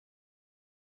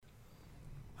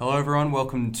Hello everyone,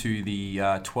 welcome to the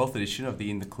 12th edition of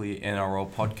the In the Clear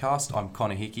NRL podcast. I'm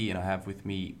Connor Hickey and I have with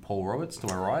me Paul Roberts to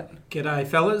my right. G'day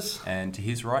fellas. And to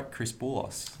his right, Chris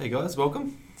Boulos. Hey guys,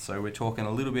 welcome. So we're talking a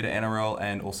little bit of NRL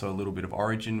and also a little bit of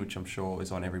Origin, which I'm sure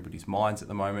is on everybody's minds at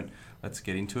the moment. Let's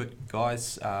get into it.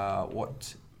 Guys,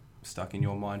 what stuck in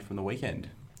your mind from the weekend?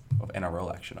 Of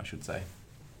NRL action, I should say.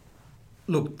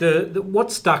 Look, the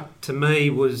what stuck to me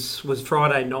was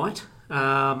Friday night.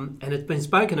 And it's been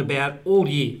spoken about all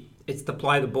year. It's the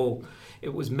play the ball.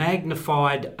 It was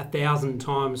magnified 1,000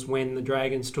 times when the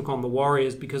Dragons took on the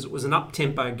Warriors because it was an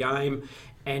up-tempo game,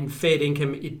 and fair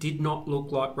dinkum, it did not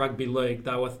look like rugby league.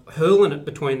 They were hurling it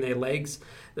between their legs.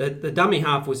 The dummy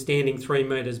half was standing 3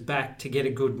 metres back to get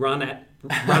a good run at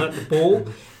the ball.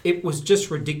 It was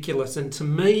just ridiculous. And to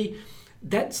me,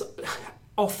 that's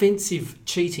offensive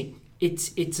cheating.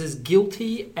 It's as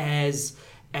guilty as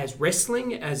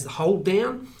wrestling, as the hold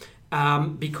down,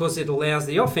 because it allows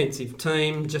the offensive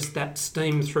team just that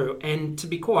steam through. And to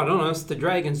be quite honest, the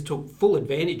Dragons took full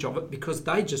advantage of it because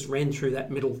they just ran through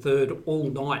that middle third all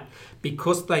night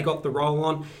because they got the roll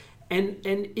on. And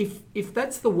if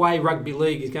that's the way rugby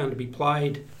league is going to be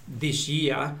played this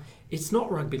year, it's not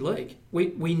rugby league.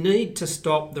 We need to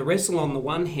stop the wrestle on the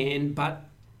one hand, but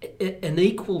an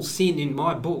equal sin in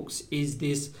my books is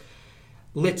this,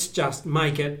 let's just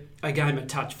make it a game of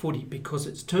touch footy, because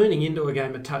it's turning into a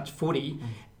game of touch footy,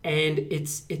 and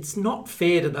it's not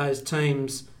fair to those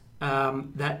teams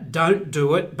that don't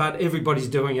do it, but everybody's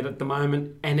doing it at the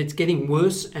moment, and it's getting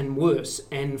worse and worse.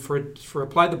 And for a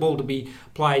play the ball to be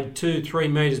played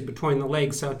 2-3 metres between the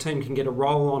legs so a team can get a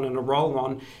roll on and a roll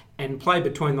on and play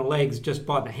between the legs just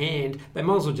by the hand, they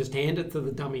might as well just hand it to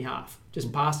the dummy half.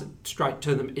 Just pass it straight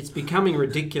to them. It's becoming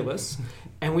ridiculous,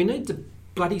 and we need to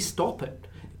bloody stop it.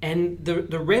 And the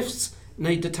refs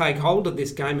need to take hold of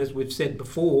this game, as we've said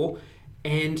before,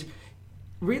 and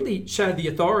really show the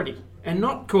authority and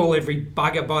not call every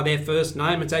bugger by their first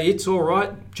name and say, it's all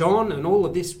right, John, and all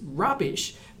of this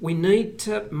rubbish. We need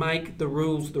to make the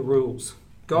rules.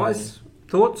 Guys,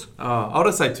 thoughts? I'll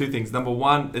just say two things. Number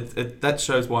one, that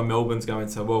shows why Melbourne's going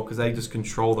so well, because they just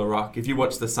control the ruck. If you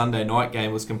watch the Sunday night game,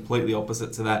 it was completely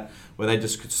opposite to that, where they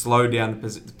just slowed down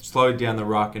the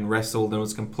ruck and wrestled, and it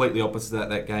was completely opposite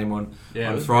that game on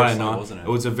Friday night. Wasn't it? It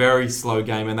was a very slow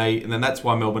game, and then that's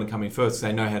why Melbourne are coming first, because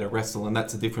they know how to wrestle, and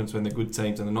that's the difference between the good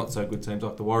teams and the not so good teams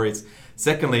like the Warriors.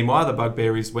 Secondly, my other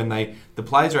bugbear is when the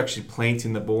players are actually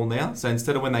planting the ball now. So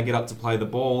instead of when they get up to play the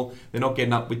ball, they're not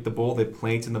getting up with the ball, they're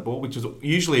planting the ball, which was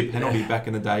usually a penalty back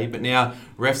in the day. But now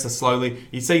refs are slowly,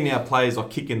 you see now players are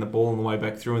kicking the ball on the way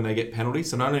back through and they get penalties.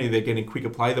 So not only they're getting quicker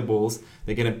play the balls,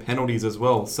 they're getting penalties as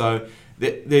well. So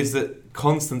there's the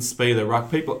constant speed of the ruck.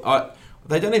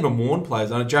 They don't even warn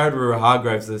players. I know Jared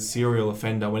Ruara-Hargraves is a serial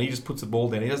offender. When he just puts the ball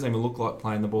down, he doesn't even look like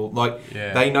playing the ball.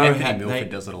 They know Anthony how. Milford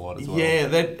does it a lot as well. Yeah,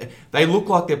 they look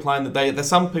like they're playing.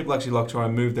 Some people actually like try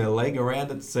and move their leg around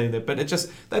it to see that, but they just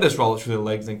roll it through their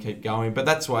legs and keep going. But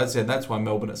that's why I said that's why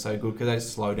Melbourne are so good, because they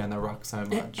just slow down the ruck so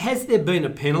much. Has there been a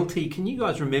penalty? Can you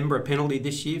guys remember a penalty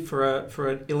this year for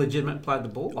an illegitimate play of the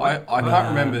ball? I can't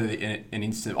remember an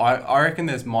instant. I reckon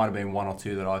there's might have been one or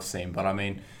two that I've seen, but I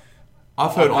mean,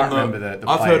 I've heard on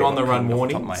the run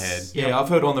warnings. warnings. My head. Yeah, I've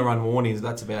heard on the run warnings.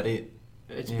 That's about it.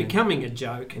 It's becoming a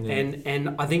joke,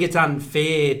 and I think it's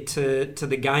unfair to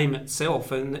the game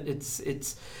itself, and it's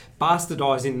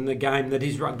bastardising the game that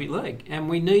is rugby league, and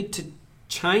we need to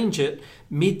change it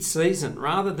mid-season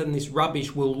rather than this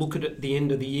rubbish. We'll look at the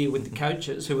end of the year with the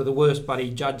coaches, who are the worst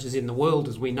bloody judges in the world,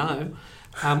 as we know.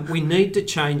 We need to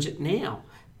change it now.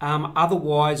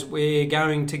 Otherwise, we're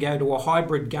going to go to a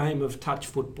hybrid game of touch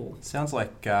football. Sounds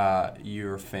like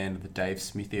you're a fan of the Dave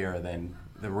Smith era then.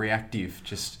 The reactive,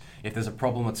 just if there's a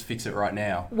problem, let's fix it right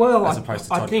now. Well, as opposed to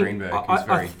Todd Greenberg, who's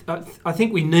very... I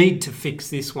think we need to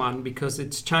fix this one because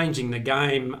it's changing the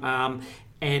game.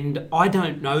 And I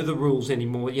don't know the rules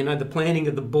anymore. You know, the planting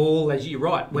of the ball, as you're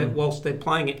right, whilst they're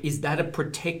playing it, is that a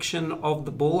protection of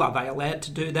the ball? Are they allowed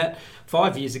to do that?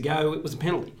 5 years ago, it was a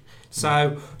penalty.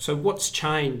 So what's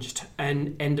changed?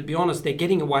 And to be honest, they're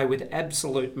getting away with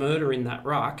absolute murder in that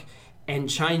ruck and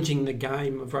changing the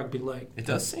game of rugby league. It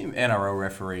does seem NRL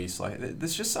referees,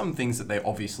 there's just some things that they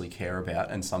obviously care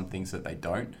about and some things that they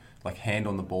don't. Like hand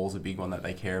on the ball is a big one that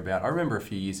they care about. I remember a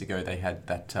few years ago they had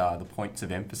that the points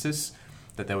of emphasis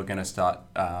that they were going to start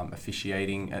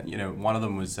officiating. And, one of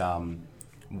them was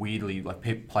weirdly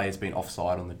players being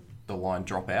offside on the line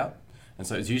drop out. And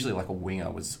so it was usually like a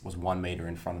winger was 1 metre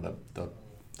in front of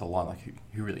the line. Like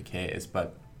who really cares?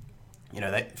 But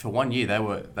for 1 year they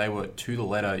were to the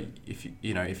letter.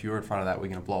 If you were in front of that, we're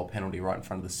going to blow a penalty right in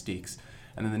front of the sticks.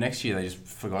 And then the next year they just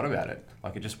forgot about it.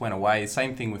 Like it just went away.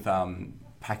 Same thing with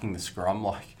packing the scrum.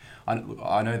 Like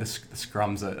I know the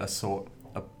scrums are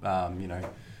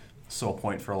sore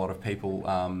point for a lot of people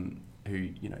who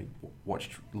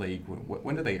watched league.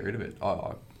 When did they get rid of it?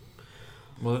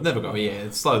 Well, they've never got. Yeah,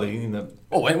 it's slowly in the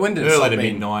when did it early to stop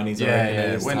mid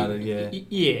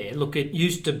 '90s. Look, it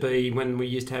used to be when we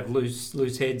used to have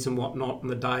loose heads and whatnot in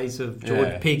the days of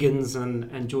George Piggins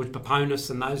and George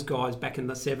Paponis and those guys back in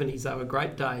the '70s. They were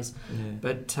great days. Yeah.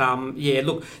 But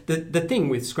look, the thing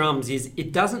with scrums is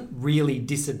it doesn't really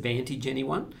disadvantage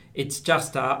anyone. It's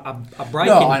just a break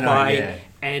in play,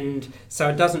 and so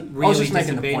it doesn't really. I was just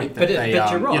making the point that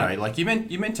but you're right.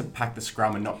 You meant to pack the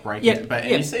scrum and not break it. But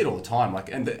and you see it all the time.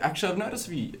 Actually, I've noticed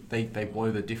they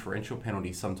blow the differential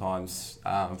penalty sometimes.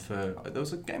 There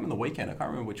was a game on the weekend. I can't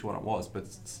remember which one it was, but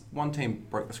one team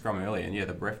broke the scrum early, and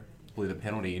the ref blew the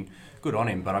penalty. And good on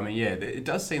him. But I mean, it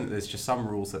does seem that there's just some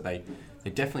rules that they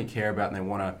definitely care about, and they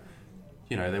want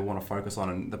to focus on,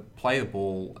 and the play the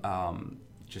ball.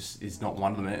 Just is not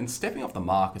one of them, and stepping off the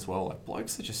mark as well. Like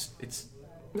blokes are just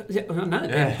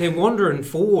they're wandering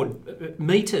forward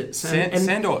meters.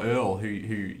 Sandor Earl, who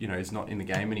is not in the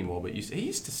game anymore, but he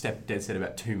used to step dead set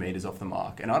about 2 meters off the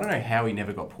mark, and I don't know how he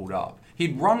never got pulled up.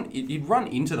 He'd run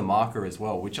into the marker as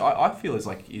well, which I feel is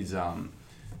it's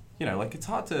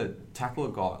hard to tackle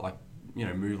a guy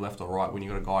move left or right when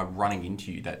you've got a guy running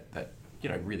into you that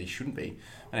really shouldn't be.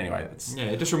 And anyway,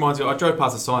 it just reminds me. I drove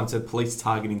past a sign that said "Police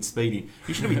targeting Speedy."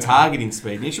 You shouldn't be targeting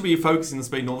Speedy. You should be focusing on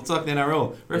speed. It's like the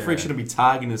NRL. Referees shouldn't be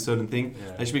targeting a certain thing.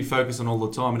 Yeah. They should be focused on all the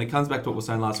time. And it comes back to what we were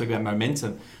saying last week about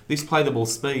momentum. This play the ball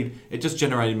speed, it just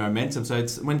generated momentum. So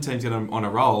it's when teams get on a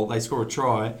roll, they score a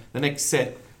try. The next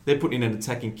set, they're putting in an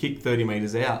attacking kick 30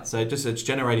 metres out. So it's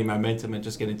generating momentum and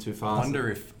just getting too fast. I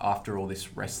wonder if after all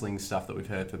this wrestling stuff that we've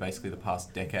heard for basically the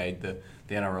past decade, the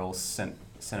NRL sent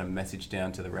a message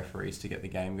down to the referees to get the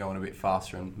game going a bit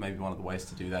faster, and maybe one of the ways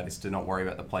to do that is to not worry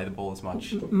about the play the ball as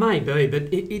much. Maybe, but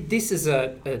this is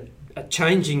a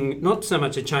changing, not so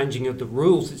much a changing of the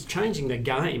rules, it's changing the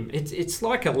game. It's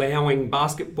like allowing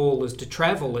basketballers to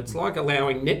travel. It's like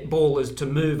allowing netballers to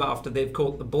move after they've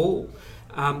caught the ball.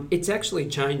 It's actually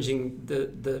changing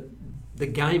the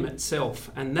game itself,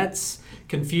 and that's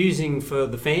confusing for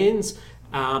the fans.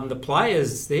 The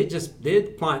players, they're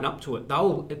playing up to it.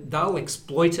 They'll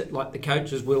exploit it like the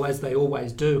coaches will, as they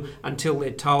always do, until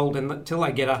they're told and until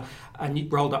they get a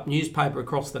rolled up newspaper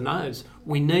across the nose.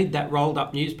 We need that rolled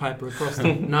up newspaper across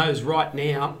the nose right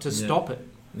now to stop it.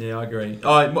 Yeah, I agree.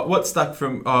 What stuck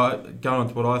from going on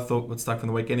to what stuck from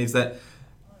the weekend is that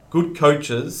good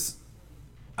coaches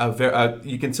are very.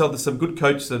 You can tell there's some good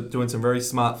coaches that are doing some very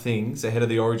smart things ahead of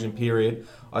the Origin period.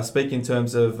 I speak in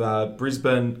terms of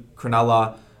Brisbane,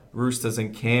 Cronulla, Roosters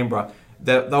and Canberra.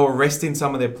 They were resting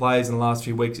some of their players in the last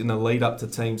few weeks in the lead up to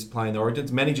teams playing the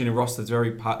Origins. Managing a roster is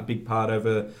a big part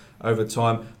over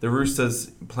time. The Roosters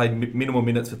played minimal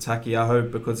minutes for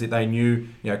Takiaho because they knew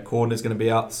Cordner's going to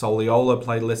be out. Soliola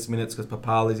played less minutes because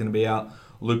Papali's going to be out.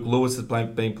 Luke Lewis has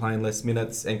been playing less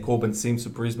minutes, and Corbin Sims for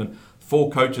Brisbane. 4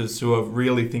 coaches who are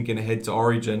really thinking ahead to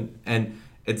Origin, and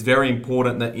it's very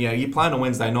important that you're playing on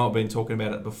Wednesday night. I've been talking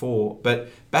about it before, but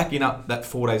backing up that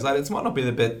 4 days later, it might not be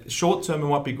the best. Short term, it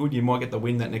might be good. You might get the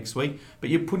win that next week, but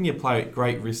you're putting your player at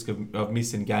great risk of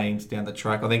missing games down the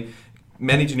track. I think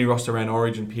managing your roster around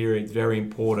Origin period is very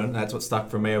important. That's what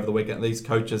stuck for me over the weekend. These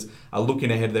coaches are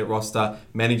looking ahead of their roster,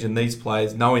 managing these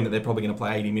players, knowing that they're probably going to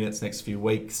play 80 minutes next few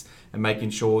weeks, and making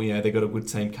sure they've got a good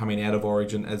team coming out of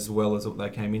Origin as well as they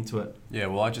came into it. Yeah,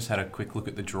 well, I just had a quick look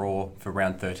at the draw for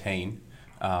round 13.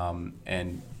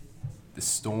 And the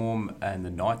Storm and the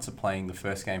Knights are playing the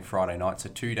first game Friday night, so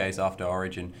 2 days after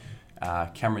Origin.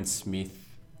 Cameron Smith,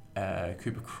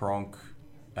 Cooper Cronk,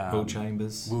 Will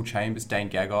Chambers, Dane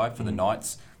Gagai for the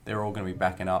Knights. They're all going to be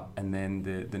backing up, and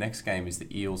then the next game is the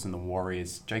Eels and the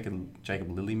Warriors. Jacob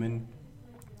Lillyman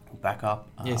back up.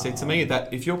 Yeah, see, to me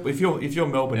that if you're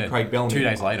Melbourne, Craig Bellamy, 2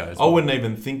 days later, I wouldn't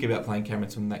even think about playing Cameron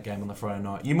Smith in that game on the Friday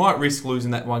night. You might risk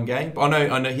losing that one game, but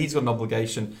I know he's got an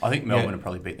obligation. I think Melbourne would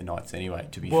probably beat the Knights anyway.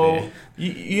 To be fair, fair,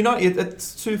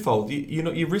 it's twofold.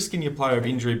 You're risking your player of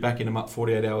injury, backing him up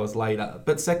 48 hours later.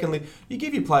 But secondly, you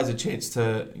give your players a chance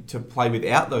to play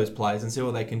without those players and see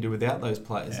what they can do without those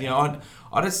players. Yeah.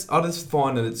 I just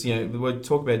find that it's we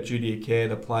talk about duty of care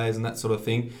to players and that sort of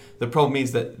thing. The problem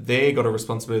is that they've got a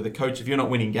responsibility. The coach, if you're not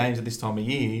winning games at this time of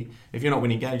year, if you're not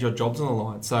winning games, your job's on the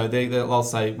line. So they'll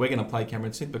say we're going to play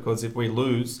Cameron Smith because if we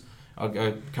lose,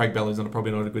 Craig Bellamy's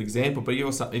probably not a good example. But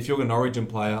if you're an Origin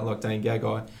player like Dane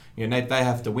Gagai, they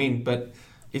have to win. But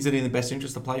is it in the best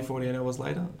interest to play 48 hours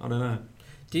later? I don't know.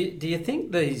 Do you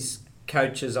think these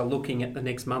coaches are looking at the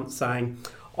next month saying,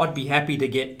 I'd be happy to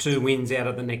get 2 wins out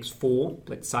of the next 4,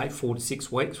 let's say 4 to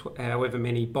 6 weeks, however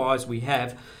many buys we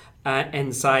have,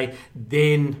 and say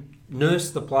then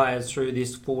nurse the players through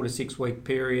this 4 to 6 week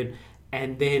period,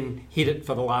 and then hit it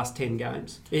for the last 10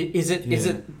 games. Is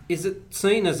it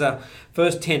seen as a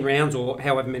first 10 rounds or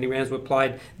however many rounds were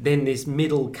played, then this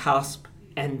middle cusp,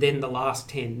 and then the last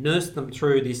 10? Nurse them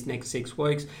through this next 6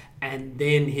 weeks, and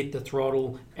then hit the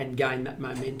throttle and gain that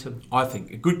momentum. I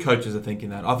think good coaches are thinking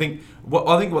that. I think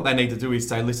what they need to do is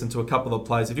say, listen to a couple of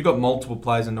players. If you've got multiple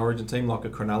players in an Origin team like a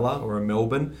Cronulla or a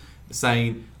Melbourne,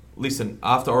 saying, listen,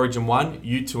 after Origin 1,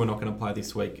 you two are not going to play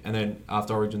this week. And then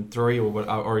after Origin 3 or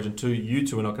Origin 2, you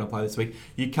two are not going to play this week.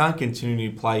 You can't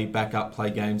continue to play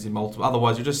games in multiple.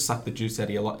 Otherwise, you just suck the juice out of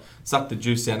your lot. Suck the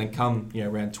juice out and come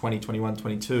around 20, 21,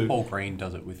 22. Paul Green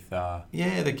does it with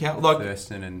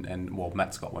Thurston and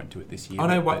Matt Scott won't do it this year. I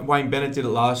know Wayne Bennett did it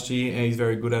last year and he's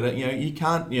very good at it. You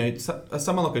can't,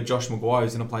 someone like a Josh Maguire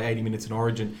who's going to play 80 minutes in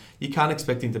Origin, you can't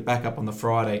expect him to back up on the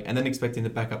Friday and then expect him to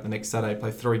back up the next Saturday,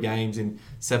 play 3 games in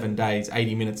 7 days,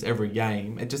 80 minutes every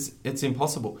game. It's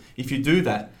impossible. If you do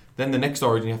that, then the next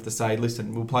Origin you have to say,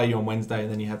 listen, we'll play you on Wednesday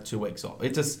and then you have 2 weeks off.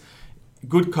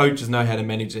 Good coaches know how to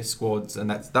manage their squads, and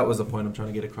that was the point I'm trying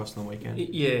to get across on the weekend.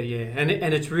 Yeah, and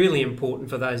it's really important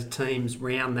for those teams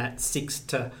round that 6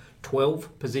 to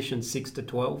 12, position 6 to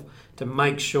 12, to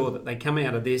make sure that they come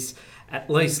out of this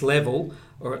at least level,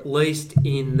 or at least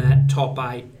in that top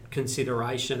 8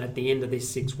 consideration at the end of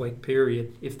this 6-week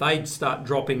period. If they start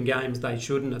dropping games they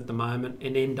shouldn't at the moment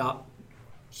and end up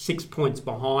 6 points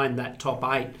behind that top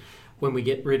 8 when we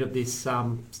get rid of this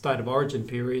State of Origin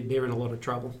period, they're in a lot of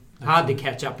trouble. Hard to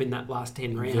catch up in that last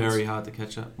 10 rounds. Very hard to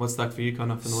catch up. What's stuck for you,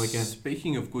 Connor, from the weekend?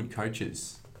 Speaking of good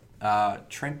coaches,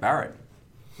 Trent Barrett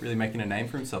really making a name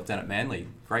for himself down at Manly.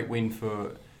 Great win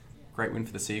for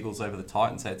the Seagulls over the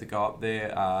Titans. They had to go up there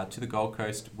to the Gold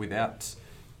Coast without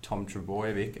Tom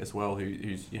Trbojevic as well,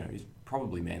 who's he's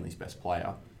probably Manly's best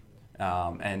player.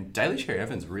 And Daly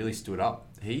Cherry-Evans really stood up.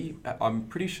 I'm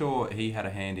pretty sure he had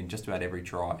a hand in just about every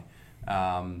try.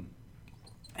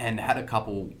 And had a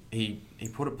couple. He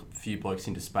put a few blokes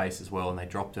into space as well, and they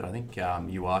dropped it. I think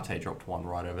Uarte dropped one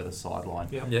right over the sideline.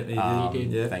 Yeah, he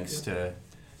did. Thanks to,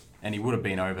 and he would have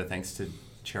been over thanks to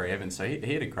Cherry-Evans. So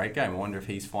he had a great game. I wonder if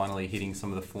he's finally hitting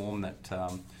some of the form that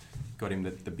got him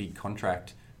the big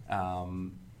contract.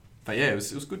 But yeah, it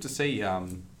was good to see a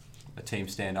team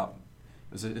stand up.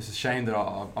 It's a shame that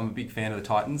I'm a big fan of the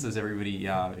Titans, as everybody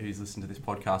who's listened to this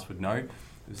podcast would know.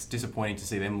 It was disappointing to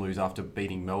see them lose after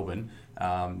beating Melbourne.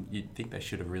 You'd think they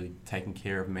should have really taken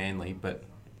care of Manly, but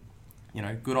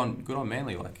good on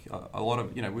Manly. Like a lot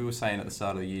of we were saying at the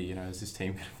start of the year, is this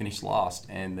team going to finish last?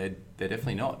 And they're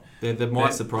definitely not. They're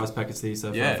my surprise packets here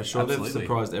so far for sure. Absolutely. They've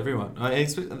surprised everyone.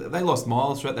 They lost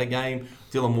miles throughout that game.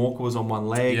 Dylan Walker was on one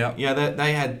leg. Yep.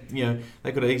 They had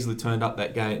they could have easily turned it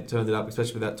up,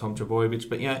 especially without Tom Trbojevic.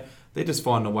 But they're just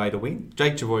finding a way to win.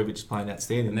 Jake Trbojevic is playing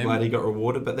outstanding. I'm glad he got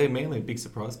rewarded, but they're Manly big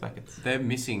surprise packets. They're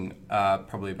missing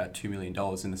probably about $2 million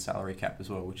in the salary cap as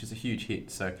well, which is a huge hit.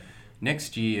 So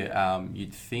next year,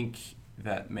 you'd think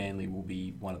that Manly will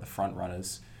be one of the front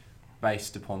runners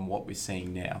based upon what we're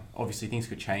seeing now. Obviously, things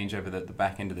could change over the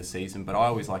back end of the season, but I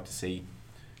always like to see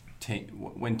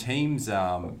when teams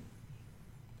have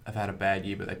had a bad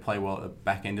year, but they play well at the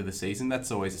back end of the season.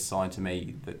 That's always a sign to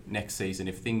me that next season,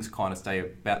 if things kind of stay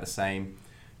about the same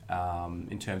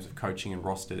in terms of coaching and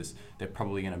rosters, they're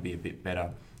probably going to be a bit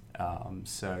better.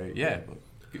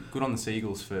 Good on the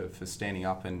Seagulls for standing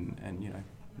up and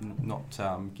not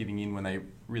giving in when they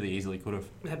really easily could have.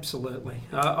 Absolutely.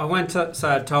 I won't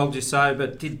say I told you so,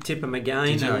 but did tip them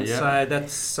again. So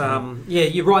that's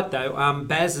you're right though.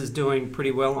 Baz is doing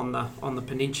pretty well on the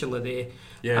peninsula there.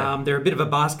 Yeah. They're a bit of a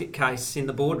basket case in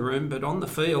the boardroom, but on the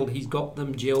field he's got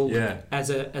them gelled as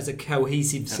a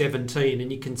cohesive 17,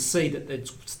 and you can see that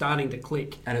it's starting to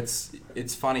click. And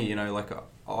it's funny,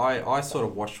 I sort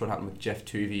of watched what happened with Jeff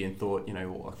Tuvey and thought,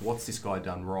 what's this guy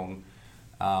done wrong?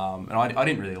 And I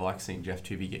didn't really like seeing Jeff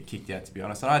Tuvey get kicked out, to be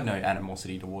honest. And I had no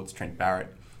animosity towards Trent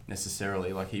Barrett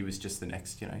necessarily. Like, he was just the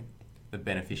next, the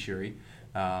beneficiary.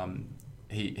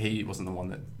 He wasn't the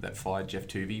one that fired Jeff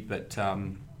Tuvey, but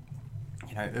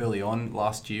early on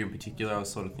last year in particular, I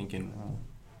was sort of thinking,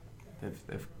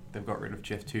 they've got rid of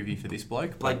Jeff Tuvey for this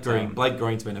bloke. Blake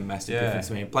Green's been a massive difference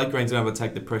to me. Blake Green's been able to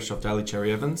take the pressure off Daly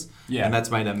Cherry-Evans, and that's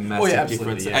made a massive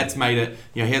difference. Yeah. That's made it.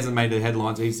 He hasn't made the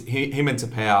headlines. Him and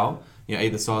Tapau,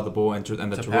 either side of the ball, and the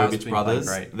Trbojevic brothers.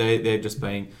 They're just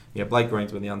being. Blake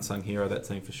Green's been the unsung hero of that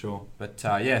team for sure. But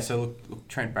so look,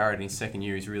 Trent Barrett in his second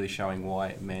year is really showing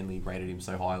why Manly rated him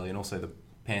so highly, and also the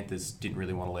Panthers didn't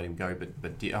really want to let him go, but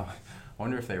I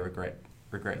wonder if they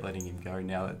regret letting him go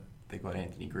now that they got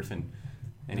Anthony Griffin.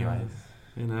 Anyway.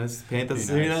 Who knows? Panthers.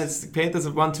 Who Who knows? knows? Panthers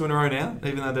have won 2 in a row now,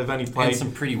 even though they've only And played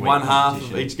some pretty weak one half of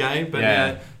competition. each game. But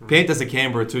Yeah. Panthers and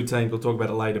Canberra are 2 teams. We'll talk about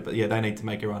it later. But yeah, they need to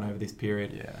make a run over this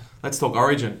period. Yeah. Let's talk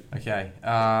Origin. Okay.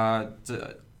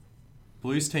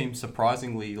 Blues team,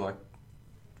 surprisingly, like,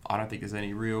 I don't think there's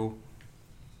any real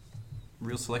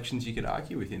selections you could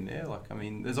argue with in there. Like, I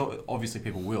mean, there's obviously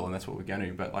people will, and that's what we're going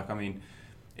to. But, like, I mean,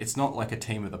 it's not like a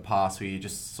team of the past where you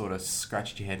just sort of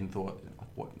scratched your head and thought,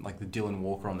 like the Dylan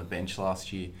Walker on the bench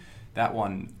last year. That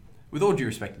one, with all due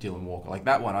respect to Dylan Walker, like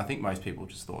that one, I think most people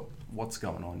just thought, what's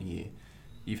going on here?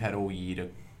 You've had all year to,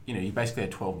 you basically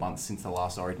had 12 months since the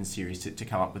last Origin series to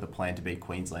come up with a plan to beat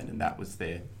Queensland, and that was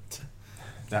their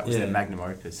magnum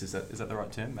opus. Is that the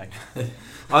right term?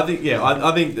 I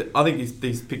think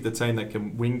he's picked the team that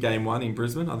can win game 1 in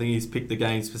Brisbane. I think he's picked the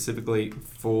game specifically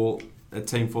for a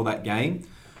team for that game.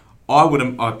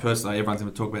 I personally, everyone's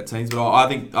going to talk about teams, but I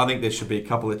think there should be a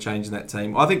couple of changes in that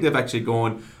team. I think they've actually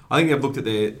they've looked at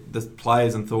the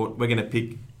players and thought, we're going to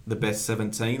pick the best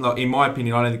 17. Like, in my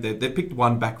opinion, I don't think they've picked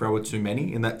one back rower too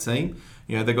many in that team.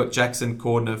 They've got Jackson,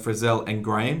 Cordner, Frizzell and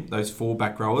Graham, those 4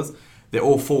 back rowers. They're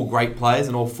all 4 great players,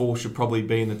 and all 4 should probably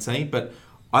be in the team. But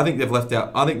I think they've left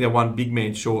out. I think they're one big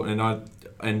man short,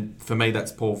 and for me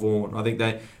that's Paul Vaughan. I think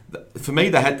they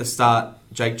had to start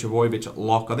Jake Trbojevic at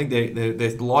lock. I think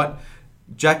they're light.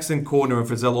 Jackson, Cordner, and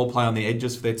Frizzell all play on the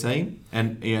edges for their team,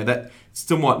 and that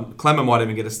still Clemmer might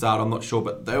even get a start. I'm not sure,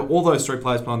 but all those 3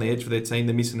 players play on the edge for their team.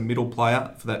 They're missing a middle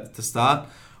player for that to start.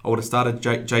 I would have started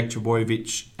Jake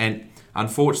Trbojevic, and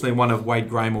unfortunately, one of Wade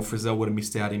Graham or Frizzell would have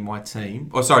missed out in my team.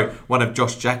 One of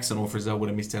Josh Jackson or Frizzell would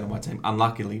have missed out on my team,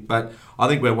 unluckily. But I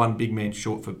think we're one big man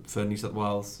short for New South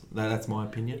Wales. That's my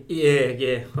opinion.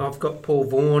 Yeah. I've got Paul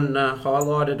Vaughan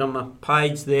highlighted on my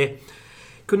page there.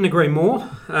 Couldn't agree more.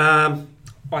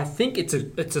 I think it's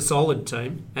a solid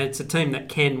team, and it's a team that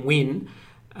can win.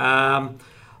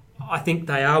 I think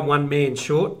they are one man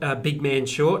short, big man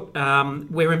short.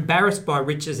 We're embarrassed by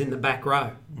riches in the back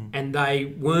row, and they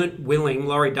weren't willing,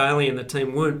 Laurie Daly and the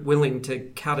team weren't willing to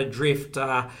cut adrift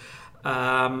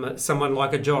someone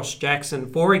like a Josh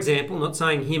Jackson, for example, not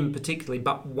saying him particularly,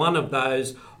 but one of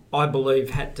those, I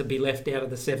believe, had to be left out of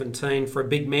the 17 for a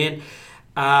big man.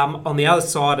 On the other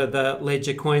side of the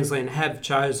ledger, Queensland have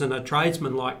chosen a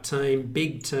tradesman-like team,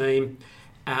 big team.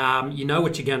 You know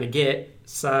what you're going to get.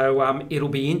 So it'll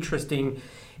be interesting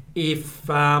if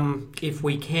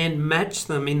we can match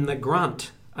them in the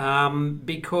grunt.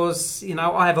 Because,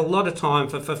 I have a lot of time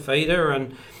for Fifita,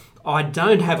 and I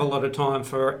don't have a lot of time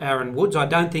for Aaron Woods. I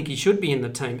don't think he should be in the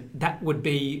team. That would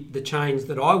be the change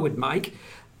that I would make.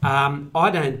 I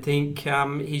don't think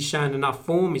he's shown enough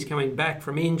form. He's coming back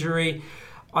from injury.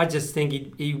 I just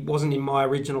think he wasn't in my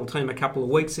original team a couple of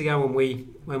weeks ago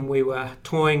when we were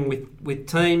toying with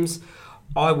teams.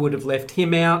 I would have left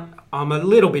him out. I'm a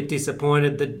little bit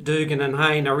disappointed that Dugan and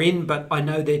Hayne are in, but I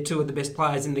know they're 2 of the best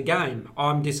players in the game.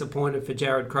 I'm disappointed for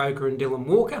Jared Croker and Dylan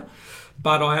Walker,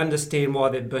 but I understand why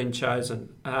they've been chosen.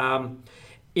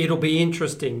 It'll be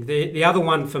interesting. The other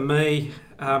one for me,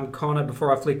 Connor,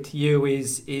 before I flick to you,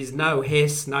 is no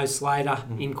Hess, no Slater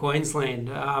in Queensland.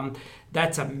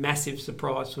 That's a massive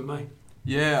surprise for me.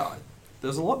 Yeah,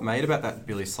 there's a lot made about that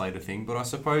Billy Slater thing, but I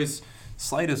suppose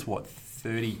Slater's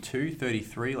 32,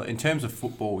 33. Like, in terms of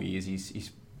football years,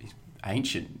 he's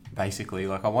ancient, basically.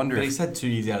 Like, I wonder But if he's had 2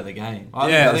 years out of the game.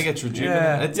 I think it's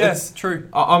rejuvenated. It's true.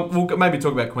 We'll maybe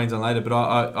talk about Queensland later, but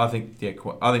I think New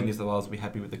South Wales will be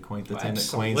happy with the team that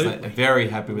Queensland are very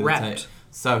happy with the team.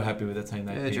 So happy with the team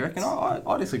they picked. Do you reckon?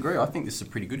 I disagree. I think this is a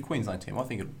pretty good Queensland team. I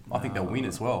think they'll win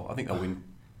as well. I think they'll win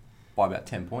by about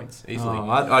 10 points easily.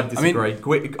 I disagree. The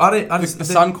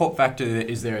Suncorp factor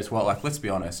is there as well. Like, let's be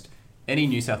honest. Any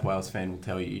New South Wales fan will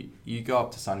tell you, you go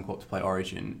up to Suncorp to play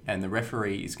Origin, and the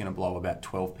referee is going to blow about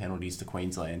 12 penalties to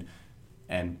Queensland,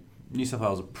 and New South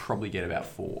Wales will probably get about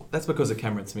 4. That's because of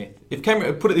Cameron Smith.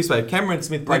 Put it this way, if Cameron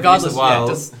Smith played Regardless, for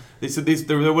New South Wales,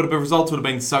 the results would have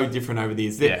been so different over the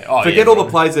years. Forget all the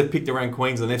players they've picked around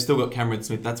Queensland, they've still got Cameron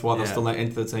Smith. That's why they'll still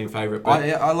enter the team favourite.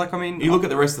 You look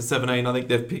at the rest of the 17, I think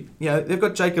they've picked. They've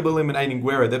got Jacob Lilliam and Aiden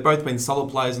Guerra. They've both been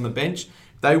solid players on the bench.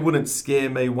 They wouldn't scare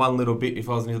me one little bit if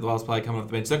I was a New South Wales player coming off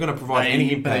the bench. They're going to provide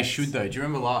any impact. But they should, though. Do you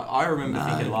remember? I remember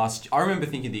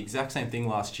thinking the exact same thing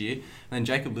last year. And then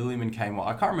Jacob Lilliman came on.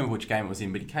 I can't remember which game it was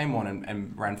in, but he came on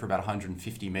and ran for about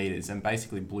 150 metres and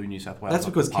basically blew New South Wales. That's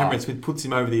because Cameron Smith puts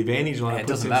him over the advantage line. It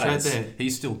doesn't matter.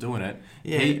 He's still doing it.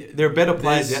 Yeah, there are better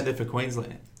players out there for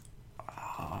Queensland.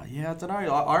 I don't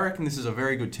know. I reckon this is a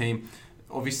very good team.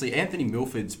 Obviously, Anthony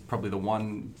Milford's probably the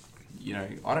one.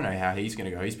 I don't know how he's going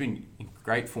to go. He's been in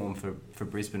great form for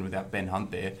Brisbane without Ben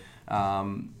Hunt there.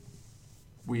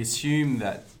 we assume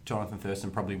that Jonathan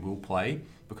Thurston probably will play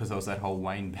because there was that whole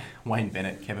Wayne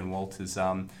Bennett, Kevin Walters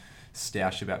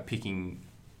stoush about picking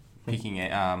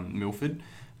Milford.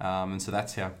 And so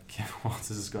that's how Kevin Walters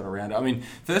has got around it. I mean,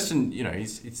 Thurston,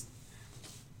 he's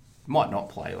might not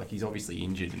play. Like, he's obviously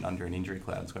injured and under an injury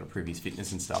cloud. He's got to prove his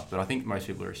fitness and stuff. But I think most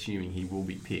people are assuming he will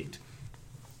be picked.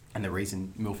 And the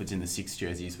reason Milford's in the 6th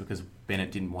jersey is because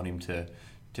Bennett didn't want him to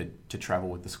travel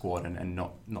with the squad and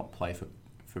not play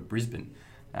for Brisbane.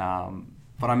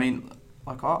 But I mean,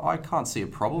 like, I can't see a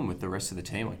problem with the rest of the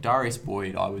team. Like, Darius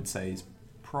Boyd, I would say, is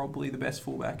probably the best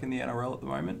fullback in the NRL at the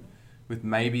moment, with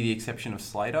maybe the exception of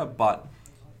Slater. But,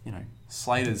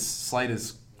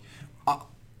 Slater's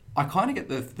I kind of get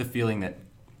the feeling that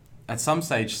at some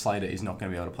stage Slater is not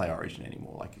going to be able to play Origin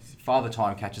anymore. Like, if Father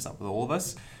Time catches up with all of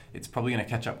us, it's probably going to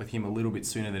catch up with him a little bit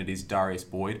sooner than it is Darius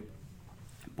Boyd.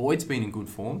 Boyd's been in good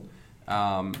form.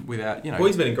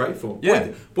 Boyd's been in great form.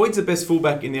 Yeah. Boyd's the best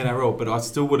fullback in the NRL, but I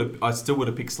still would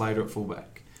have picked Slater at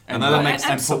fullback. I know that makes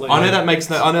sense. Absolutely. I know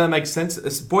that makes sense.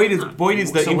 Boyd is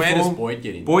the so where inform. does Boyd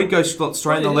get in? Boyd goes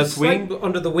straight on the left wing.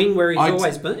 Onto the wing where he's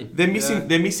always been.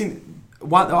 They're missing.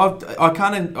 One,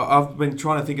 I've been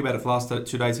trying to think about it for the last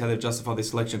 2 days how they've justified this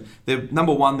selection. They're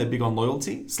number one. They're big on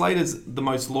loyalty. Slater's the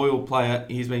most loyal player.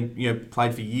 He's been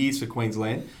played for years for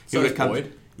Queensland. So is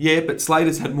Boyd. Yeah, but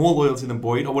Slater's had more loyalty than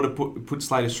Boyd. I would have put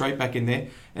Slater straight back in there.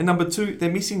 And number 2,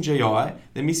 they're missing GI.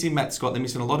 They're missing Matt Scott. They're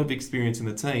missing a lot of experience in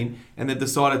the team. And they've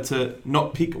decided to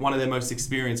not pick one of their most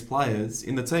experienced players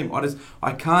in the team.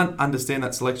 I can't understand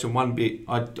that selection one bit.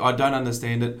 I don't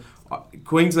understand it.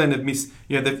 Queensland have missed.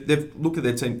 They've looked at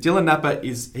their team. Dylan Napa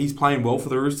he's playing well for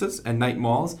the Roosters, and Nate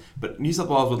Miles. But New South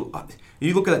Wales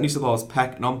you look at that New South Wales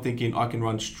pack, and I'm thinking I can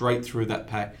run straight through that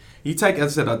pack. You take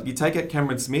out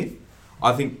Cameron Smith.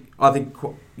 I think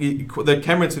the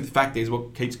Cameron Smith factor is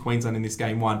what keeps Queensland in this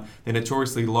game one. They're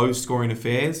notoriously low-scoring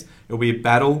affairs. It'll be a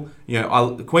battle.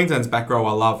 Queensland's back row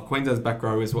I love. Queensland's back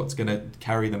row is what's going to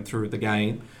carry them through the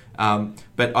game.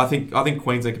 But I think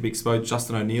Queensland could be exposed.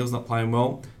 Justin O'Neill's not playing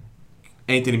well.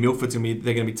 Anthony Milford's they're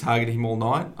going to be targeting him all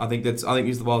night. I think New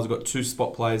South Wales have got 2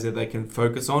 spot players that they can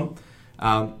focus on.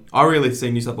 I really see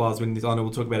New South Wales winning this. I know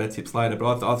we'll talk about our tips later,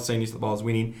 but I've seen New South Wales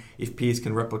winning if Pearce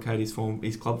can replicate his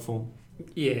club form.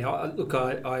 Yeah,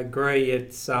 I agree.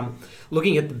 It's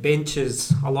looking at the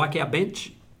benches. I like our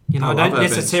bench. I don't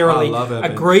necessarily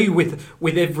agree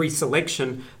with every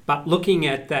selection, but looking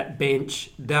at that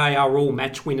bench, they are all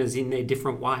match winners in their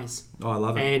different ways. Oh, I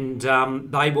love it. And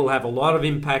they will have a lot of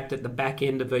impact at the back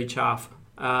end of each half.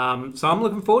 So I'm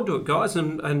looking forward to it, guys.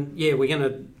 And yeah, we're going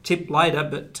to tip later,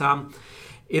 but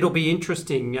it'll be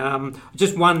interesting.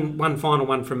 Just one final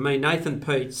one from me. Nathan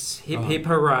Peets, hip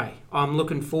hooray. I'm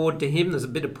looking forward to him. There's a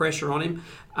bit of pressure on him.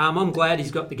 I'm glad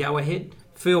he's got the go-ahead.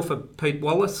 Feel for Pete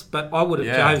Wallace, but I would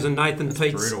have chosen Nathan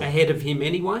Peets ahead of him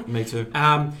anyway. Me too.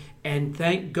 And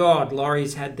thank God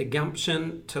Laurie's had the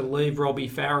gumption to leave Robbie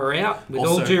Farrer out. With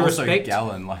all due respect,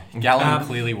 Gallen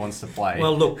clearly wants to play.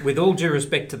 Well, look, with all due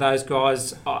respect to those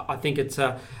guys, I think it's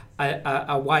a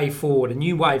way forward, a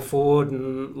new way forward,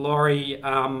 and Laurie,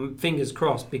 fingers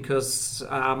crossed, because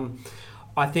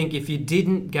I think if you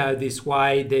didn't go this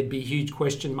way, there'd be huge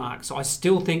question marks. I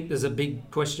still think there's a big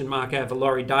question mark over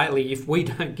Laurie Daly if we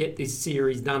don't get this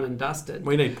series done and dusted.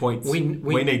 We need points. We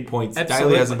need points. Absolutely.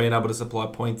 Daly hasn't been able to supply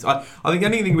points. I think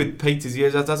anything with Pete is he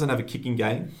doesn't have a kicking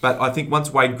game, but I think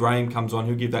once Wade Graham comes on,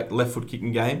 he'll give that left foot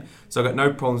kicking game. So I've got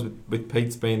no problems with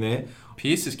Pete's being there.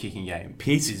 Pearce's kicking game.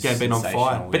 Pearce's game been on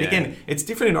fire. But again, it's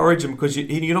different in Origin because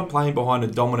you're not playing behind a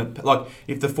dominant... Like,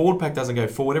 if the forward pack doesn't go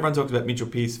forward, everyone talks about Mitchell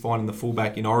Pearce finding the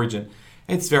fullback in Origin.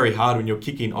 It's very hard when you're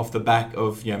kicking off the back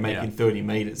of making 30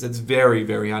 metres. It's very,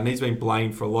 very hard. And he's been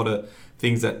blamed for a lot of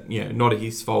things that, not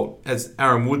his fault. As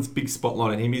Aaron Woods, big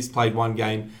spotlight on him. He's played one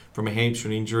game from a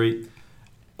hamstring injury.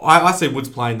 I see Woods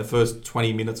playing the first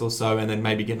 20 minutes or so and then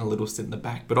maybe getting a little sit in the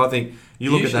back. But I think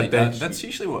you look at that bench... That's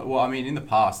usually in the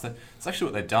past, that's actually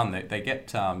what they've done. They get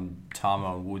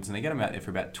Tamo and Woods and they get them out there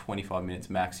for about 25 minutes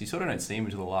max. You sort of don't see them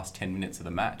until the last 10 minutes of the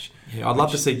match. Yeah, I'd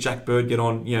love to see Jack Bird get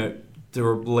on, to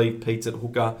relieve Pete's at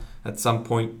hooker at some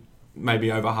point,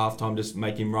 maybe over halftime, just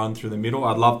make him run through the middle.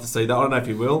 I'd love to see that. I don't know if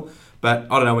he will, but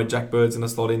I don't know where Jack Bird's going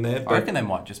to slot in there. But I reckon they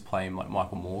might just play him like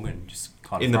Michael Morgan, just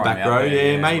kind of in the back row.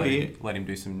 Maybe let him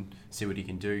do see what he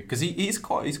can do, because he's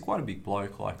quite a big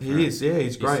bloke. Like he is,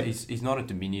 he's great. He's not a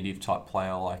diminutive type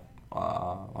player. Like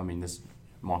there's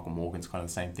Michael Morgan's kind of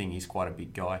the same thing. He's quite a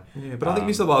big guy. Yeah, but I think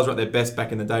New South Wales were at their best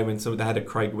back in the day when they had a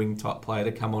Craig Wing type player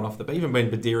to come on off the bench. Even when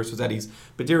Badiris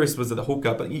was at the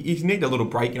hooker, but you need a little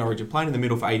break in Origin. Playing in the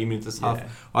middle for 80 minutes is tough. Yeah.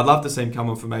 I'd love to see him come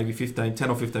on for maybe 10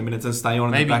 or 15 minutes and stay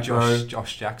on in the back row.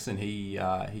 Josh Jackson, he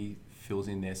fills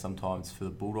in there sometimes for the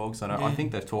Bulldogs. I Yeah.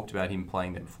 think they've talked about him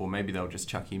playing there before. Maybe they'll just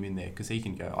chuck him in there because he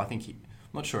can go. I'm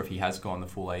not sure if he has gone the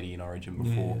full 80 in Origin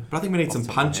before. Yeah. But I think we need Off some the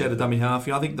top of my punch head. out of dummy half.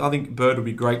 I think Bird would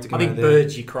be great to I come think out there.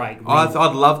 Bird's your Craig Wing.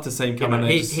 I'd love to see him come in.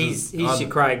 He's your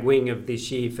Craig Wing of this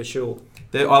year for sure.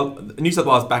 New South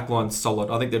Wales backline's solid.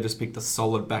 I think they've just picked a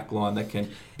solid backline that can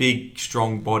big,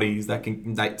 strong bodies that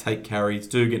can take carries.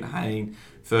 Dugan, Hayne,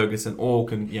 Ferguson, all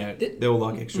can. Yeah, they're all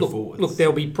like extra forwards. Look,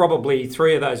 there'll be probably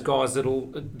 3 of those guys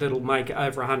that'll make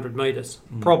over 100 metres.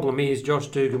 Problem is, Josh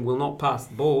Dugan will not pass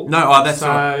the ball. No, that's so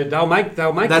right. they'll make That's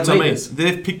the what I mean. metres.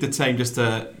 They've picked the team just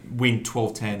to win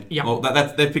 12-10. Yep. Well,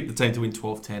 they've picked the team to win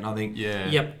 12-10. I think. Yeah.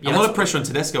 Yep. A lot of pressure on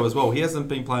Tedesco as well. He hasn't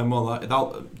been playing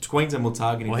well. Queensland will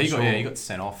target him. Well, for he sure. got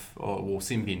sent off or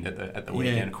sim pinned at the Yeah,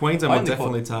 weekend. Queensland will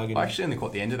definitely target him. I actually only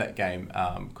caught the end of that game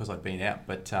because I'd been out,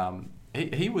 but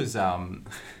he was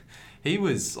he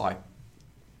was like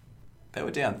they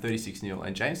were down 36-0,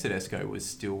 and James Tedesco was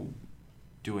still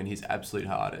doing his absolute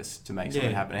hardest to make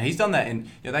something happen. And he's done that in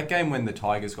that game when the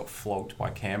Tigers got flogged by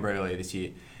Canberra earlier this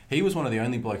year. He was one of the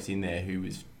only blokes in there who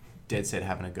was dead set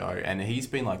having a go, and he's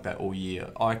been like that all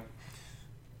year.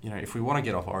 If we want to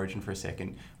get off Origin for a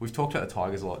second, we've talked about the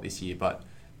Tigers a lot this year, but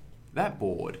that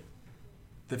board,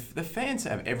 the fans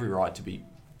have every right to be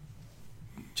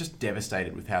just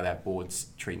devastated with how that board's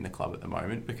treating the club at the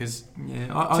moment, because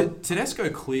Tedesco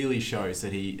clearly shows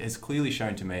that he has clearly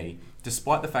shown to me,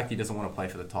 despite the fact he doesn't want to play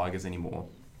for the Tigers anymore,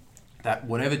 that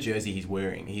whatever jersey he's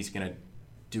wearing, he's going to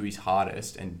do his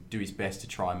hardest and do his best to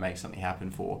try and make something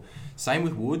happen for. Same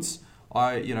with Woods.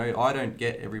 I don't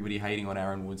get everybody hating on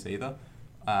Aaron Woods either.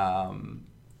 And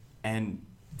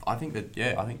I think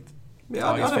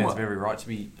Tigers fans have every right to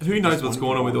be. Who knows what's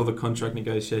going on with all the contract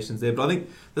negotiations there? But I think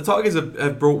the Tigers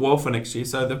have brought well for next year,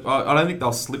 so I don't think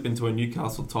they'll slip into a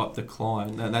Newcastle type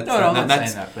decline. And I'm not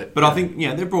saying that, but I think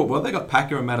they've brought well. They got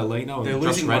Packer and Madalino they're and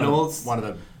Josh losing Reynolds. one of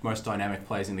the most dynamic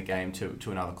players in the game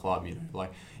to another club.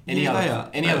 Like any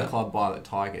Yeah, other club by the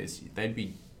Tigers, they'd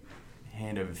be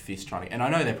hand over fist trying to. And I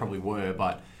know they probably were,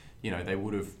 but they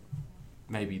would have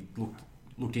maybe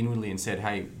looked inwardly and said,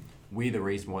 "Hey, we're the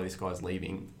reason why this guy's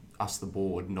leaving. Us, the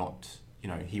board, not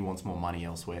he wants more money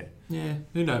elsewhere." Yeah,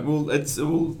 who knows?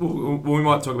 We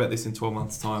might talk about this in 12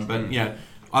 months' time, but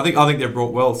I think they've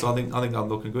brought well, so I think they're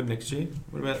looking good next year.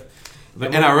 What about the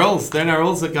NRLs? The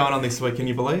NRLs are going on this week. Can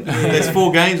you believe? There's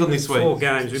 4 games on this week. 4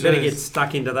 games. We better get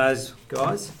stuck into those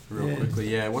guys real quickly.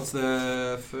 Yeah, what's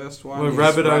the first one? Well,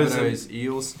 Rabbitohs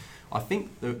Eels. I don't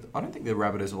think the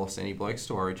Rabbitohs have lost any blokes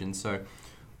to Origin, so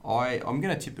I'm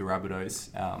going to tip the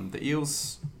Rabbitohs. The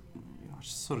Eels, I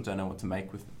just sort of don't know what to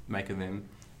make of them.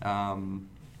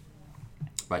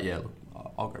 But yeah, look,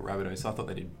 I'll go Rabbitohs. I thought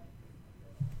they did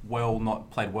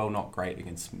played well, not great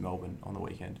against Melbourne on the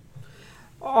weekend.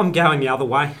 I'm going the other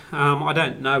way. I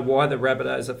don't know why the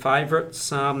Rabbitohs are favourites.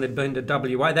 They've been to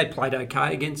WA. They played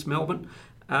okay against Melbourne.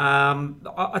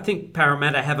 I think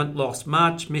Parramatta haven't lost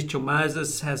much. Mitchell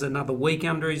Moses has another week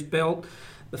under his belt.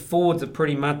 The forwards are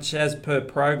pretty much as per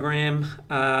program.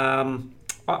 And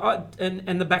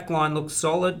the back line looks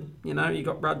solid. You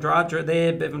got Radradra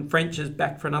there. Bevan French is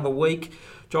back for another week.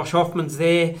 Josh Hoffman's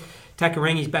there.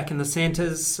 Takarangi's back in the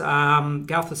centres.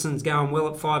 Gutherson's going well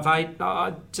at 5'8".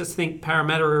 I just think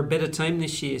Parramatta are a better team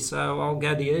this year, so I'll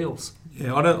go the Eels.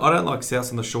 Yeah, I don't like South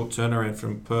on the short turnaround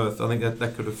from Perth. I think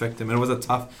that could affect them. And it was a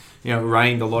tough, it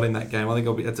rained a lot in that game. I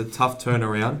think it's a tough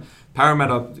turnaround.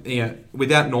 Parramatta,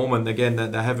 without Norman, again,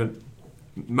 they haven't.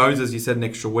 Moses, you said an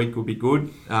extra week would be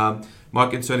good. My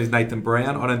concern is Nathan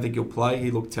Brown. I don't think he'll play.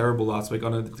 He looked terrible last week.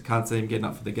 I can't see him getting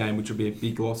up for the game, which would be a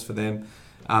big loss for them.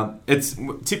 It's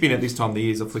tipping at this time of the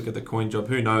year is a flick of the coin job.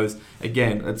 Who knows?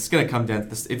 Again, it's going to come down to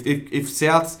this. If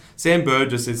Sam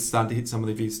Burgess is starting to hit some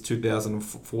of his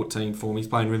 2014 form, he's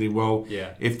playing really well.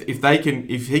 Yeah.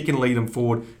 If he can lead them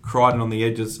forward, Crichton on the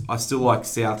edges, I still like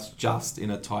South just in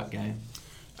a tight game.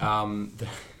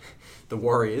 The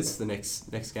Warriors, the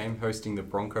next game, hosting the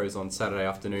Broncos on Saturday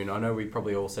afternoon. I know we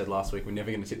probably all said last week we're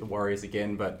never going to tip the Warriors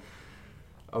again, but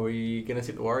are we going to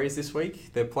tip the Warriors this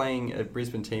week? They're playing a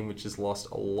Brisbane team which has lost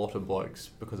a lot of blokes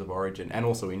because of Origin and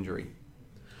also injury.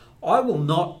 I will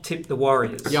not tip the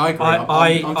Warriors. Yeah, I agree.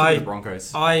 I'm tipping the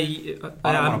Broncos. I don't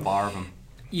want a bar of them.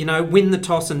 Win the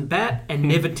toss and bat and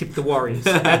never tip the Warriors.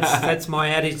 That's my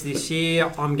adage this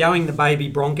year. I'm going the baby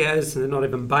Broncos. They're not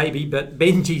even baby, but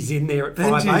Benji's in there at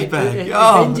 5'8".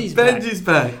 Benji's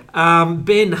back.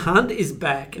 Ben Hunt is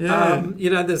back. Yeah.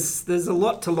 There's a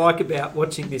lot to like about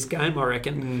watching this game, I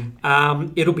reckon.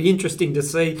 It'll be interesting to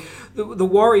see. The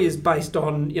Warriors, based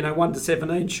on 1 to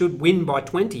 17, should win by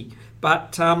 20.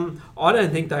 But I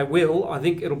don't think they will. I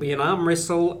think it'll be an arm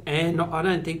wrestle, and I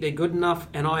don't think they're good enough,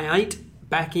 and I ain't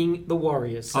backing the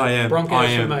Warriors. So I am. Broncos I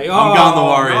am. for me. I'm going the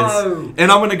Warriors. No.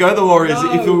 And I'm going to go the Warriors.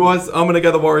 No. If it was, I'm going to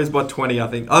go the Warriors by 20, I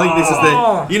think. I think this is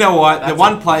the... You know what? The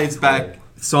one player's back,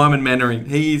 Simon Mannering.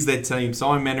 He is their team.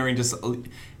 Simon Mannering just...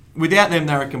 Without them,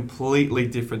 they're a completely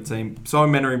different team.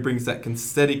 Simon Mannering brings that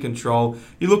steady control.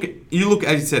 You look,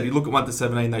 as you said, you look at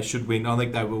 1-17, they should win. I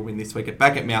think they will win this week.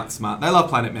 Back at Mount Smart. They love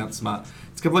playing at Mount Smart.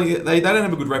 It's completely... They don't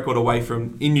have a good record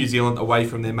in New Zealand, away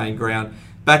from their main ground.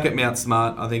 Back at Mount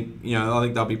Smart, I think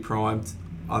they'll be primed.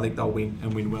 I think they'll win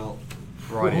and win well.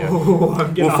 Rightio.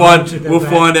 We'll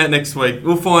find out next week.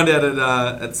 We'll find out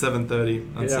at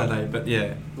 7:30 on Saturday. But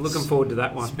yeah, looking forward to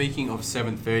that one. Speaking of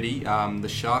 7:30, the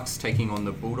Sharks taking on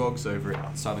the Bulldogs over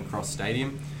at Southern Cross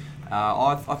Stadium.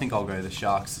 I think I'll go the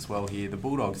Sharks as well here. The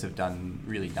Bulldogs have done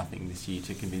really nothing this year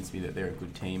to convince me that they're a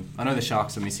good team. I know the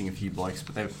Sharks are missing a few blokes,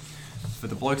 but for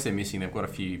the blokes they're missing, they've got a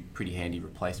few pretty handy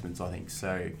replacements, I think.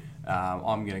 So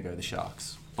I'm going to go the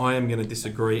Sharks. I am going to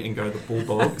disagree and go the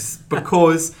Bulldogs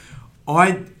because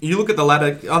you look at the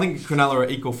ladder. I think Cronulla are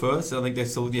equal first. I think they're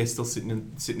still sitting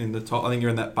in the top. I think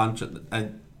you're in that bunch at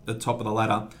the top of the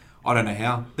ladder. I don't know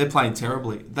how. They're playing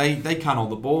terribly. They can't hold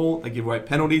the ball. They give away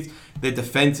penalties. Their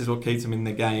defence is what keeps them in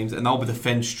the games, and they'll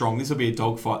defend strong. This will be a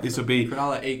dogfight. This will be...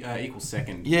 Cronulla equal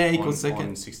second. Yeah, equal second.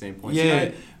 On 16 points. Yeah. You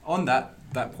know, on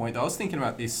that point, I was thinking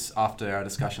about this after our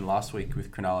discussion last week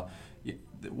with Cronulla.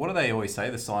 What do they always say?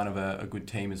 The sign of a good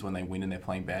team is when they win and they're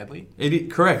playing badly.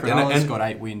 Correct. Cronulla's got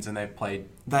 8 wins and they've played...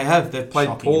 They've played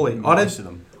poorly. Most of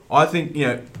them. I think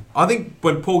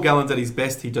when Paul Gallen's at his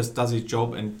best, he just does his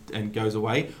job and goes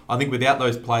away. I think without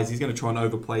those players, he's going to try and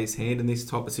overplay his hand in this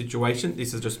type of situation.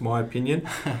 This is just my opinion.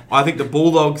 I think the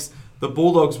Bulldogs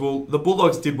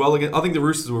did well again. I think the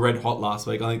Roosters were red hot last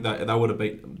week. I think they would have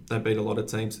beat a lot of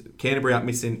teams. Canterbury aren't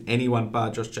missing anyone bar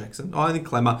Josh Jackson. I think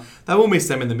Clemmer, they will miss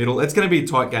them in the middle. It's going to be a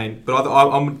tight game, but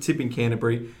I'm tipping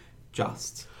Canterbury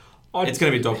just. It's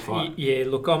going to be a dogfight. Yeah,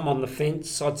 look, I'm on the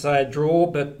fence. I'd say a draw,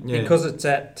 but because it's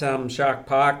at Shark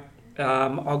Park,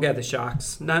 I'll go the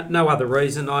Sharks. No other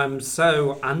reason. I'm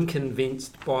so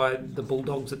unconvinced by the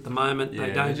Bulldogs at the moment. Yeah,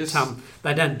 they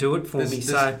don't do it for me.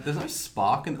 There's no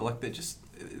spark, and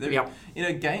they're in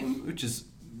a game which is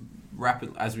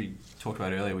rapid, as we talked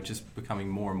about earlier, which is becoming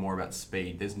more and more about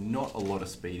speed. There's not a lot of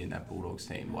speed in that Bulldogs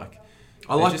team.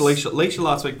 I liked Leisha. Leisha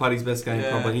last week played his best game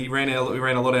probably. We ran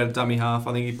a lot out of dummy half.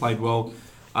 I think he played well.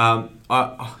 I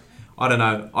don't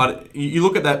know. You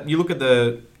look at that. You look at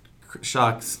the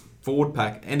Sharks forward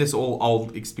pack, and it's all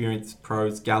old, experienced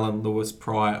pros: Gallen, Lewis,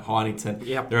 Pryor, Heinington.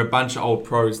 Yep. There are a bunch of old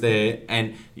pros there,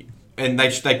 and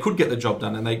they could get the job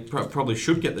done, and they probably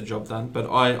should get the job done.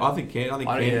 But I think Canterbury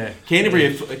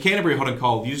hot and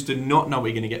cold. You just do not know what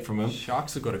you're going to get from them.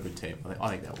 Sharks have got a good team. I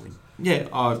think they'll win. Yeah,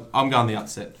 I'm going the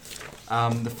upset.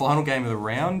 The final game of the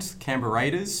round, Canberra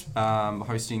Raiders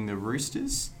hosting the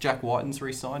Roosters. Jack Whiten's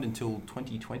re-signed until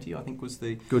 2020, I think was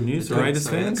the... Good news for Raiders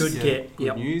fans.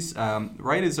 Good news.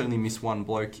 Raiders only missed one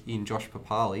bloke in Josh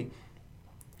Papali.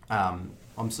 I'm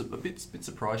a bit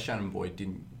surprised Shannon Boyd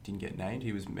didn't get named.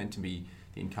 He was meant to be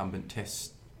the incumbent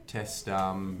test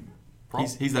prop.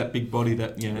 He's that big body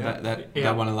that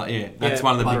that one of that's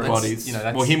one of the big bodies.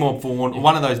 Well, him or Vaughan,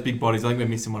 one of those big bodies. I think we're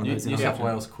missing one of those. New South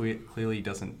Wales clearly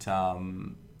doesn't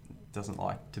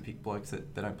like to pick blokes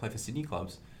that don't play for Sydney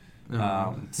clubs.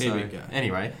 Here we go.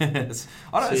 Anyway, it's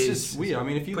just weird. I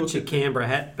mean, if you put your Canberra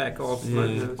hat back off.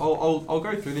 Yeah. I'll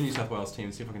go through the New South Wales team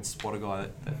and see if I can spot a guy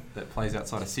that plays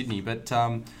outside of Sydney. But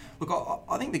look,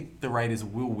 I think the Raiders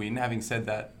will win. Having said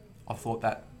that, I've thought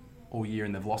that all year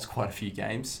and they've lost quite a few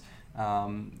games.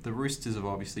 The Roosters are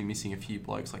obviously missing a few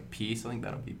blokes like Pearce. I think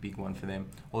that'll be a big one for them.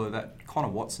 Although that Connor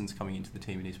Watson's coming into the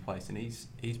team in his place, and he's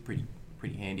pretty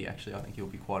handy actually. I think he'll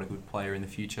be quite a good player in the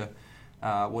future.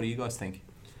 What do you guys think?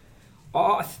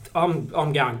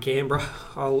 I'm going Canberra.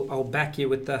 I'll back you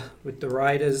with the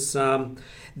Raiders.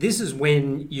 This is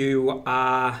when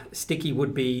Sticky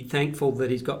would be thankful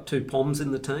that he's got 2 Poms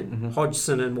in the team. Mm-hmm.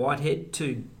 Hodgson and Whitehead,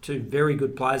 two very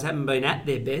good players. Haven't been at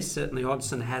their best. Certainly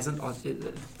Hodgson hasn't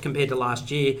compared to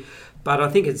last year. But I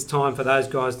think it's time for those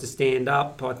guys to stand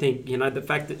up. I think, the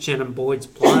fact that Shannon Boyd's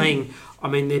playing, I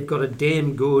mean, they've got a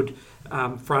damn good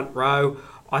front row.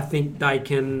 I think they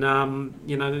can,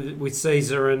 with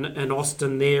Caesar and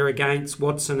Austin there against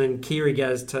Watson and Keary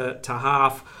goes to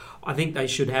half. I think they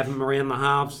should have them around the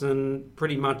halves, and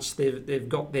pretty much they've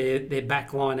got their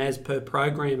back line as per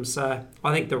program. So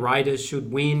I think the Raiders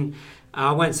should win.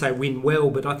 I won't say win well,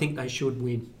 but I think they should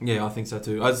win. Yeah, I think so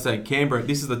too. I was saying Canberra.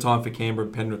 This is the time for Canberra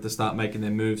and Penrith to start making their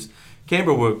moves.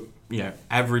 Canberra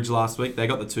average last week. They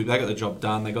got the job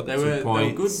done. They got the 2 They were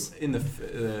points. good in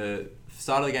the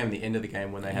start of the game and the end of the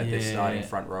game when they had their starting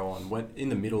front row on. Went in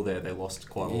the middle there, they lost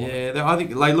quite a lot. Yeah, I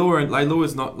think Leilua and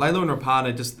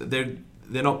Rapana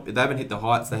they haven't hit the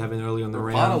heights they have in early on the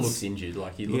rounds. Rapana looks injured. He looks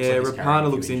like he's carrying a Rapana few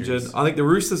looks injured. injuries. I think the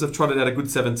Roosters have trotted out a good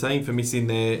 17 for missing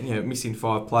missing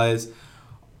 5 players.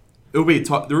 It'll be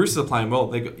the Roosters are playing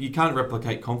well. You can't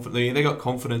replicate confidently. They got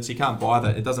confidence. You can't buy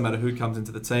that. It doesn't matter who comes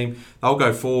into the team. They'll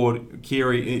go forward.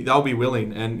 Kiri, they'll be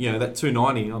willing. And that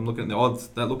 290. I'm looking at the odds.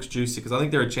 That looks juicy because I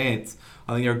think they're a chance.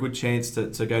 I think they're a good chance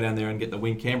to go down there and get the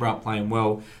win. Canberra aren't playing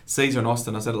well. Caesar and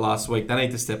Austin, I said it last week. They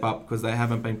need to step up because they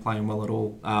haven't been playing well at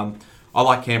all. I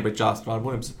like Canberra but I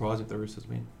wouldn't be surprised if the Roosters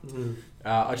win. Mm.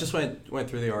 I just went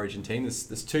through the Origin team.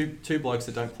 There's two blokes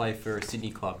that don't play for a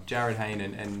Sydney club. Jared Hayne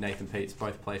and Nathan Peets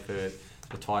both play for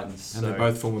the Titans. And they're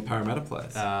both former Parramatta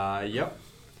players. Yep.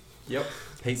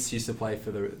 Peets used to play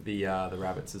for the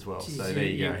Rabbits as well. Jeez, so there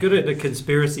you go. You're good at the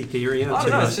conspiracy theory, aren't I you?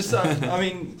 don't know. It's just I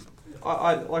mean.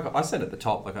 Like I said at the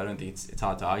top, I don't think it's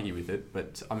hard to argue with it,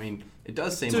 but I mean, it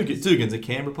does seem Dugan's a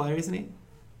Canberra player, isn't he?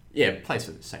 Yeah, plays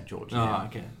for St George. Oh,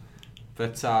 okay.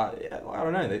 But I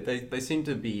don't know. They seem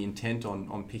to be intent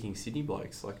on picking Sydney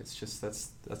blokes. It's just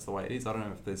that's the way it is. I don't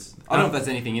know if there's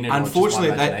anything in it. Unfortunately,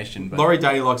 or it's just my imagination, Laurie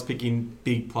Daly likes picking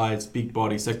big players, big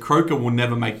bodies. So Croker will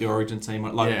never make the Origin team.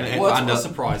 Well, that's a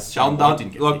surprise.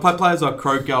 Didn't get players like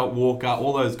Croker, Walker,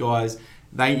 all those guys.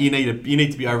 You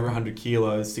need to be over 100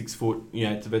 kilos, 6 foot,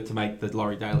 to make the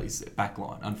Laurie Daly's back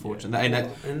line. Unfortunately,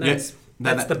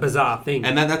 that's the bizarre thing.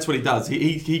 And that's what he does.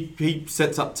 He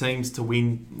sets up teams to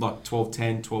win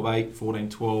 12-10,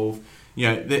 12-8,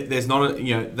 14-12. There's not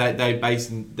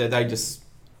they just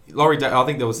Laurie Daly. I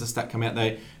think there was a stat come out.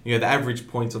 The average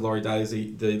points of Laurie Daly is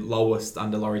the lowest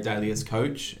under Laurie Daly as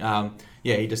coach.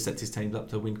 He just sets his teams up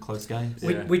to win close games.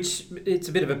 Yeah. Which it's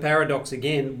a bit of a paradox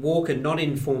again. Walker not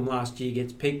in form last year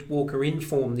gets picked. Walker in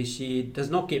form this year does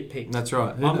not get picked. That's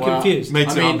right. I'm confused. Me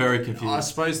too. I'm very confused. I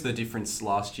suppose the difference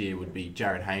last year would be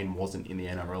Jared Hayne wasn't in the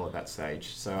NRL at that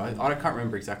stage. So I can't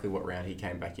remember exactly what round he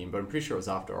came back in, but I'm pretty sure it was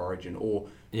after Origin or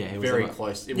very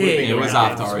close. It was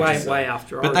after Origin. Way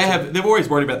after Origin. But they've always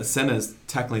worried about the centres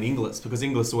tackling Inglis because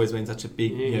Inglis has always been such a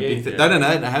big big thing. They don't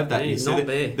have that. He's not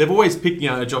there. They've always picked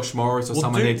a Josh Morris or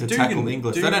someone there to tackle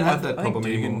Inglis. They don't have that problem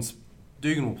anymore.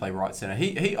 Dugan will play right centre.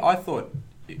 I thought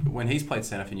when he's played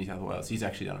centre for New South Wales, he's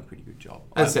actually done a pretty good job.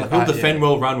 As I said, he'll defend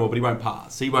well, run well, but he won't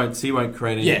pass. He won't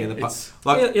create anything in the pass.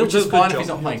 Which is fine if he's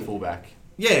not playing fullback.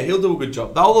 Yeah, he'll do a good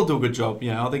job. They'll all do a good job.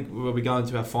 I think we'll be going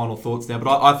to our final thoughts now.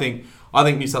 But I think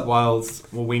New South Wales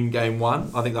will win game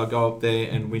 1. I think they'll go up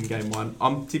there and win game 1.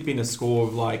 I'm tipping a score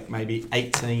of maybe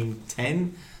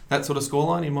 18-10. That sort of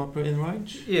scoreline in the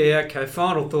range. Yeah, okay.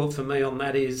 Final thought for me on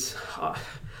that is, I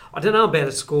don't know about a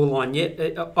scoreline yet.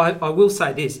 I will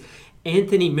say this: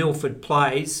 Anthony Milford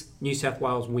plays, New South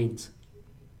Wales wins,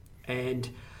 and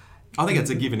I think it's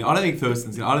a given. I don't think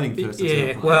Thurston's going to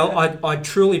play. Well, I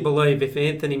truly believe if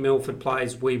Anthony Milford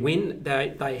plays, we win.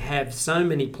 They have so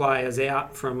many players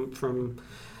out from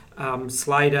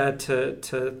Slater to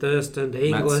Thurston to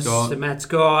Inglis to Matt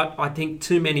Scott. I think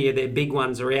too many of their big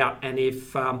ones are out, and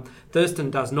if Thurston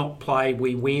does not play,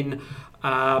 we win.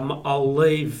 I'll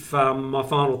leave my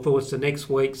final thoughts to next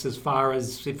week's as far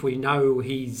as if we know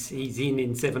he's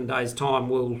in 7 days'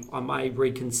 time, I may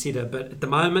reconsider. But at the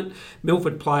moment,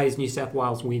 Milford plays, New South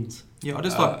Wales wins. Yeah,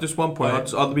 just one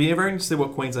point. I'll be very interested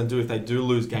what Queensland do if they do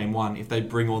lose game 1, if they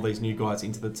bring all these new guys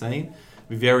into the team.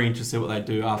 Be very interested what they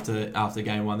do after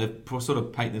game 1. They're sort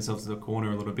of painting themselves in the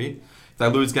corner a little bit. If they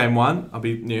lose game 1, I'll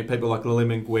be people like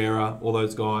Lilliman, Guerra, all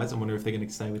those guys. I wonder if they're going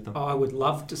to stay with them. I would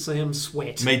love to see them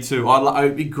sweat. Me too.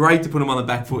 It'd be great to put them on the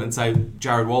back foot and say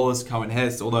Jared Wallace, Cohen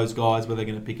Hess, all those guys, where they're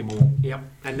going to pick them all. Yep,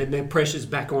 and then their pressure's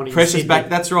back on. Pressure's back.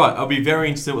 That's right. I'll be very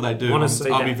interested what they do.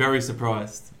 I'll be very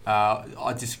surprised.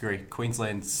 I disagree.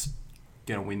 Queensland's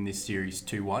going to win this series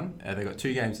 2-1. They've got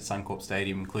 2 games at Suncorp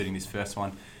Stadium, including this first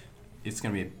one. It's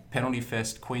going to be a penalty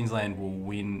fest. Queensland will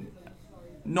win.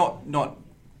 Not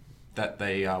that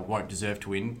they won't deserve to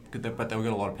win, but they've got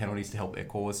a lot of penalties to help their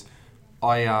cause.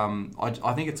 I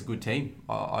think it's a good team.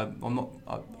 I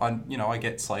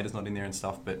get Slater's not in there and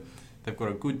stuff, but they've got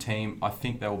a good team. I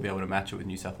think they will be able to match it with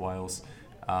New South Wales.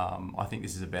 I think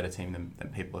this is a better team than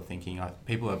people are thinking.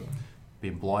 People have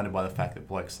been blinded by the fact that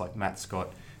blokes like Matt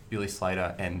Scott, Billy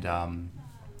Slater, and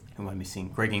who am I missing?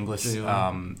 Greg Inglis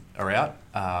are out,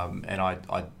 and I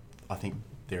think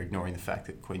they're ignoring the fact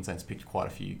that Queensland's picked quite a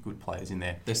few good players in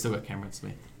there. They've still got Cameron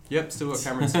Smith. Yep, still got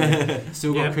Cameron Smith,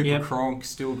 still got Cooper Yep. Cronk,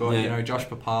 still got Josh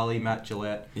Papali, Matt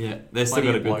Gillette. Yeah, they've still Plenty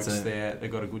got a of good blokes team. there.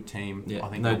 They've got a good team. Yeah, I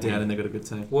think no they'll doubt, win. and they've got a good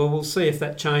team. Well, we'll see if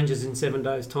that changes in 7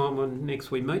 days' time when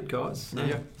next we meet, guys.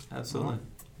 Yeah, absolutely.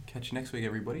 Catch you next week,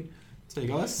 everybody. See you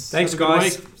guys. Thanks, Have a good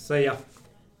guys. week. See ya.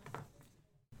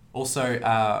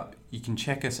 Also, you can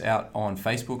check us out on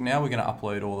Facebook now. We're going to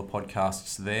upload all the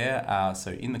podcasts there.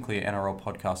 So In the Clear NRL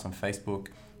podcast on Facebook.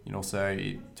 You can also,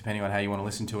 depending on how you want to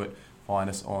listen to it, find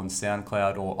us on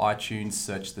SoundCloud or iTunes.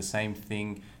 Search the same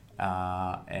thing.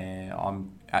 And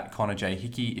I'm at Connor J.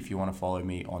 Hickey if you want to follow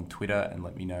me on Twitter and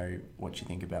let me know what you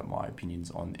think about my opinions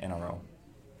on NRL.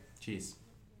 Cheers.